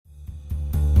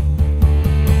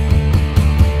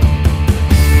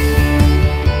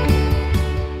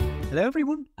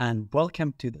everyone, and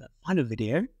welcome to the final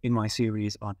video in my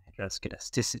series on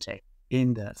heteroskedasticity.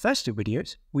 In the first two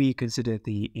videos, we considered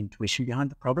the intuition behind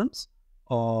the problems,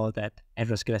 or that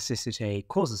heteroskedasticity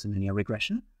causes a linear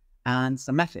regression, and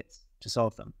some methods to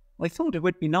solve them. I thought it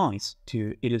would be nice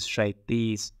to illustrate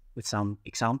these with some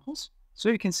examples, so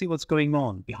you can see what's going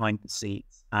on behind the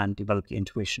scenes and develop your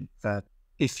intuition further.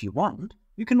 If you want,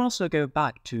 you can also go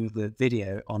back to the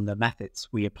video on the methods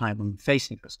we applied when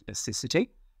facing heteroskedasticity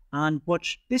and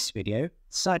watch this video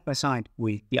side by side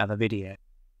with the other video.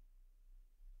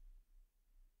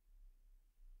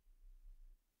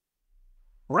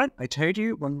 Alright, I told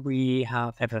you when we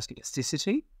have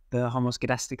heteroskedasticity, the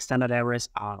homoskedastic standard errors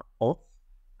are off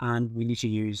and we need to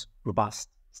use robust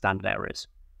standard errors.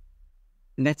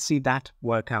 Let's see that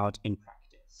work out in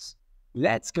practice.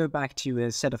 Let's go back to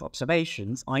a set of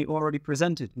observations I already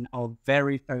presented in our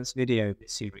very first video of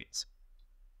this series.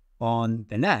 On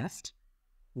the left,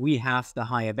 we have the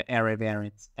higher error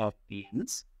variance of the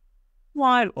ends,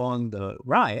 while on the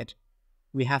right,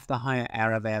 we have the higher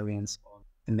error variance on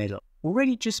the middle.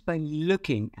 Already just by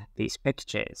looking at these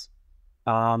pictures,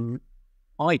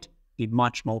 I'd be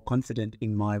much more confident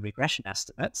in my regression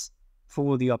estimates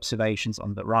for the observations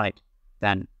on the right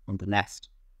than on the left.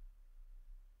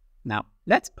 Now,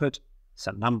 let's put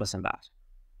some numbers on that.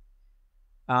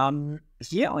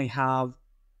 Here I have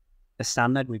a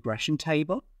standard regression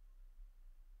table.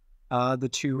 The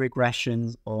two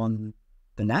regressions on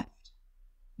the left,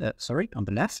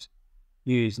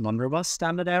 use non-robust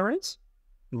standard errors.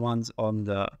 The ones on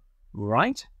the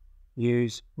right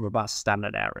use robust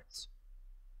standard errors.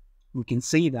 We can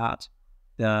see that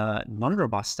the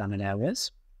non-robust standard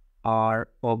errors are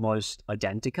almost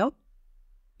identical,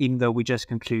 even though we just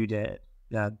concluded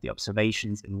that the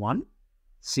observations in one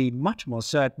seem much more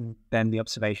certain than the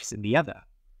observations in the other.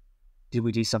 Did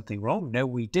we do something wrong? No,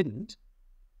 we didn't.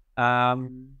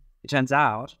 It turns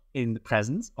out, in the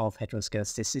presence of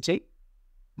heteroskedasticity,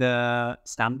 the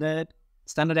standard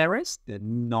errors, the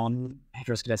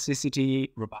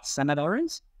non-heteroskedasticity robust standard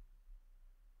errors,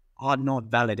 are not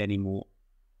valid anymore.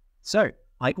 So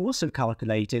I also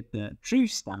calculated the true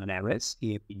standard errors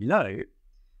here below,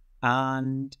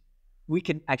 and we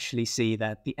can actually see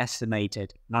that the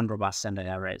estimated non-robust standard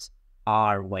errors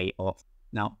are way off.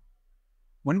 Now,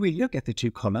 when we look at the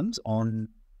two columns on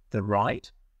the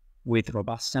right with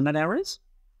robust standard errors,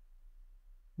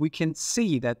 we can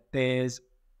see that there's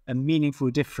a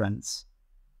meaningful difference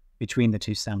between the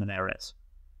two standard errors,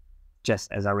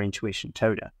 just as our intuition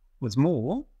told us. What's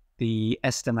more, the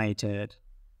estimated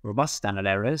robust standard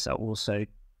errors are also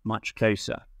much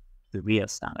closer to the real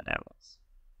standard errors.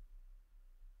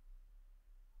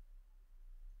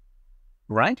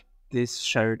 Right? This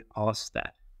showed us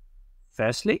that,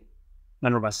 firstly,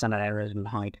 non-robust standard errors will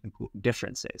hide important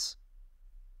differences.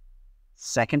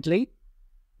 Secondly,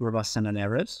 robust standard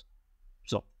errors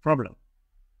solve the problem.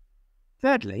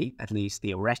 Thirdly, at least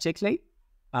theoretically,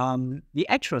 the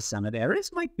actual standard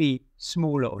errors might be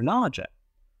smaller or larger,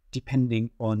 depending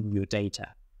on your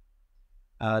data.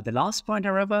 The last point,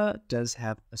 however, does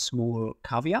have a small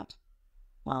caveat.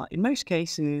 In most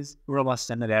cases, robust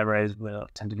standard errors will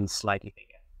tend to be slightly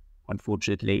bigger,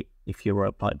 unfortunately, if you're a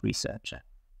applied researcher.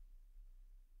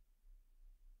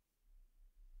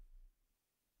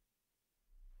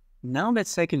 Now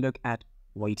let's take a look at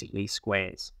weighted least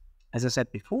squares. As I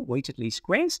said before, weighted least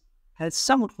squares has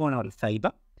somewhat fallen out of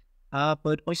favor,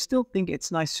 but I still think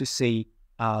it's nice to see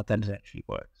that it actually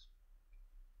works.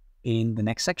 In the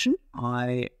next section,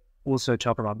 I also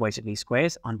talk about weighted least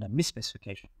squares under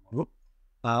mis-specification model,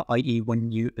 i.e.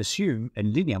 when you assume a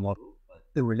linear model,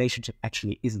 the relationship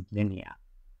actually isn't linear.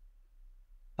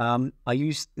 I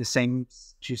used the same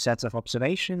two sets of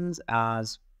observations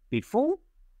as before.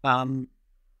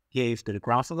 Here you've got a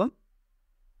graph of them.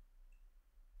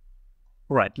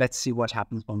 All right, let's see what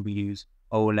happens when we use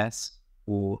OLS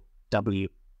or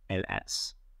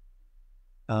WLS.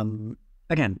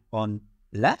 Again, on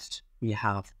the left, we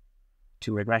have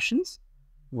two regressions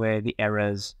where the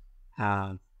errors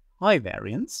have high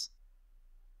variance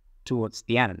towards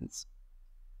the ends,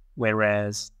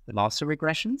 whereas the last two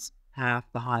regressions have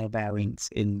the high variance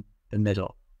in the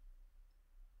middle.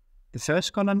 The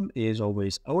first column is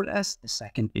always OLS, the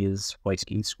second is weighted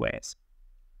least squares.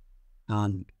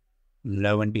 And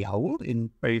lo and behold, in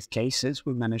both cases,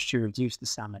 we managed to reduce the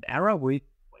standard error with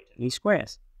weighted least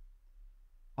squares.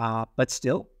 But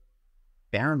still,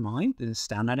 bear in mind the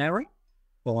standard error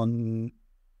on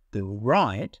the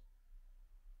right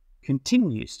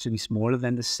continues to be smaller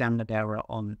than the standard error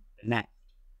on the left.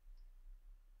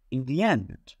 In the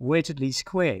end, weighted least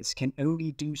squares can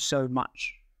only do so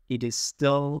much. It is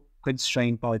still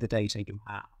constrained by the data you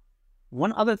have.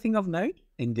 One other thing of note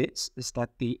in this is that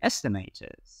the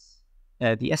estimates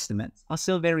are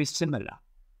still very similar,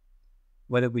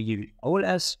 whether we use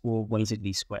OLS or weighted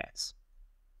least squares.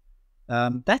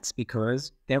 That's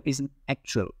because there is an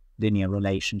actual linear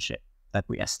relationship that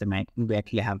we estimate, and we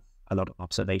actually have a lot of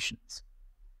observations.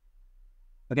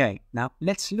 Okay, now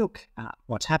let's look at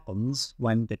what happens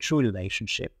when the true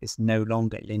relationship is no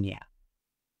longer linear.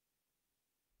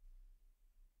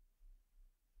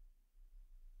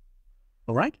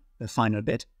 All right, the final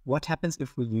bit. What happens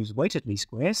if we use weighted least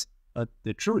squares, but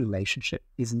the true relationship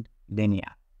isn't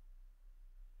linear?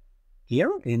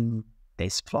 Here in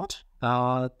this plot,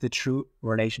 the true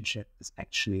relationship is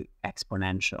actually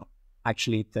exponential.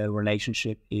 Actually, the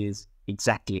relationship is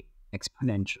exactly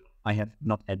exponential. I have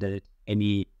not added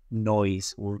any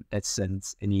noise or, in that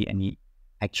sense, any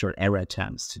actual error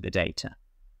terms to the data.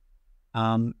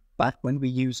 But when we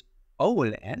use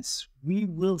OLS, we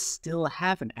will still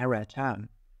have an error term,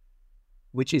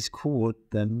 which is called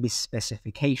the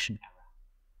mis-specification error.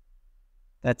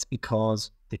 That's because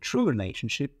the true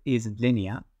relationship isn't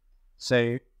linear,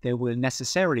 so there will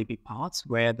necessarily be parts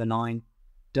where the line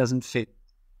doesn't fit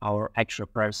our actual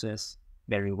process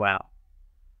very well.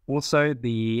 Also,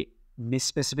 the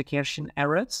mis-specification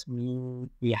errors mean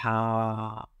we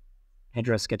have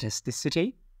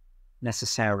heteroskedasticity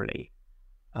necessarily.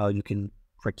 You can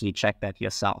quickly check that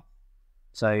yourself.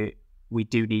 So we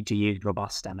do need to use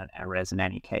robust standard errors in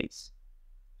any case.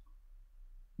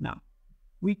 Now,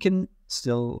 we can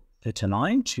still fit a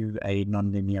line to a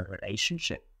nonlinear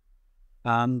relationship.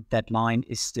 That line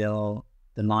is still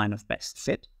the line of best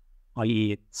fit,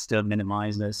 i.e. it still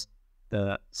minimizes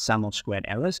the sum of squared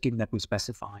errors, given that we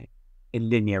specify a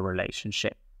linear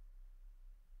relationship.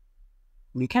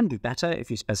 We can do better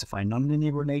if you specify a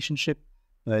nonlinear relationship,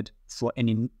 but for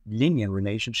any linear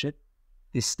relationship,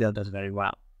 this still does very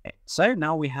well. Okay. So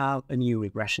now we have a new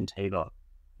regression table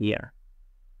here.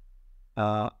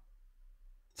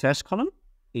 First column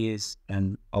is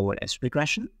an OLS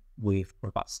regression with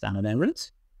robust standard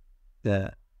errors.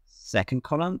 The second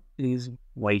column is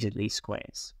weighted least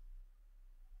squares.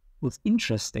 What's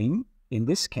interesting in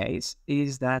this case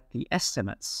is that the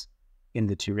estimates in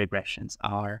the two regressions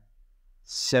are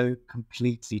so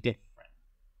completely different.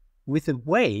 With the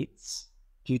weights,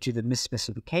 due to the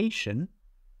mis-specification,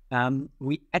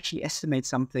 we actually estimate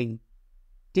something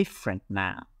different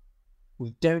now.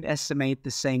 We don't estimate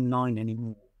the same line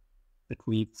anymore, but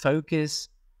we focus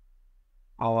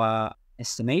our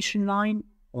estimation line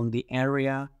on the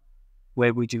area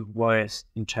where we do worse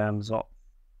in terms of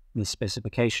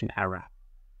mis-specification error.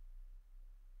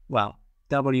 Well,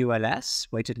 WLS,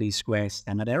 weighted least squares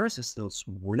standard errors, is still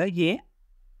smaller here,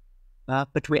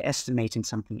 but we're estimating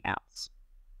something else.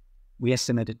 We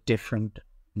estimate a different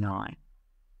line.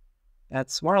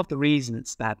 That's one of the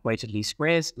reasons that weighted least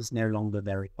squares is no longer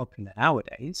very popular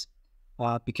nowadays,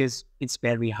 because it's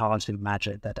very hard to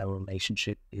imagine that a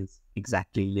relationship is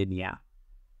exactly linear.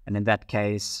 And in that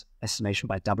case, estimation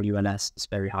by WLS is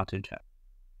very hard to interpret.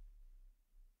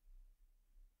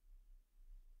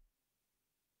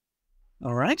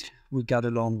 All right, we got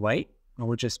a long way. I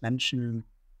will just mention,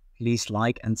 please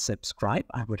like and subscribe.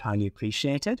 I would highly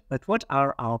appreciate it. But what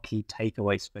are our key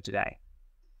takeaways for today?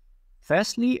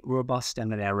 Firstly, robust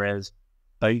standard errors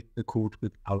both accord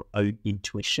with our own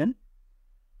intuition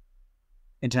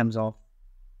in terms of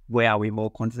where are we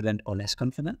more confident or less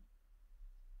confident.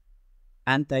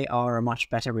 And they are a much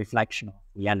better reflection of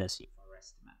reality for our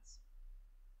estimates.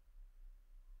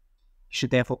 You should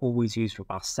therefore always use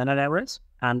robust standard errors.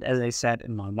 And as I said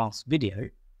in my last video,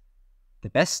 the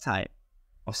best type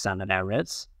of standard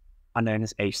errors are known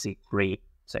as HC3,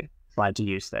 so try to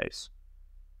use those.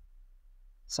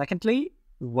 Secondly,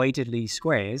 weighted least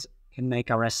squares can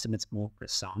make our estimates more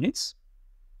precise,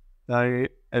 though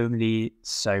only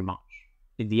so much.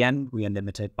 In the end, we are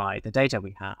limited by the data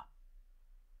we have.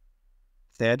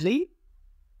 Thirdly,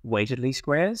 weighted least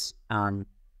squares and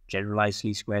generalized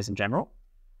least squares in general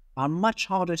are much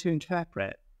harder to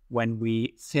interpret when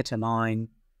we fit a line,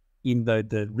 even though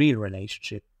the real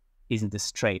relationship isn't a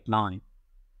straight line.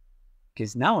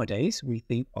 Because nowadays, we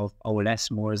think of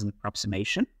OLS more as an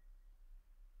approximation,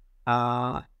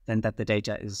 than that the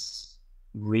data is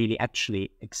really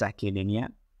actually exactly linear.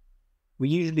 We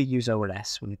usually use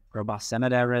OLS with robust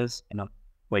standard errors and not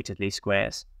weighted least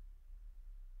squares.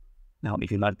 Now, if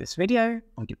you like this video,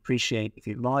 I'd appreciate if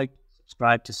you like,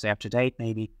 subscribe to stay up to date,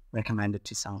 maybe recommend it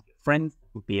to some of your friends. It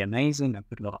would be amazing. I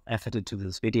put a lot of effort into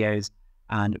these videos,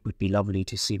 and it would be lovely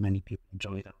to see many people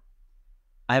enjoy them.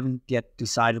 I haven't yet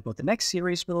decided what the next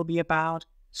series will be about,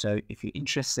 so if you're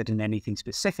interested in anything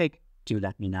specific, do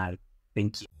let me know.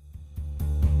 Thank you.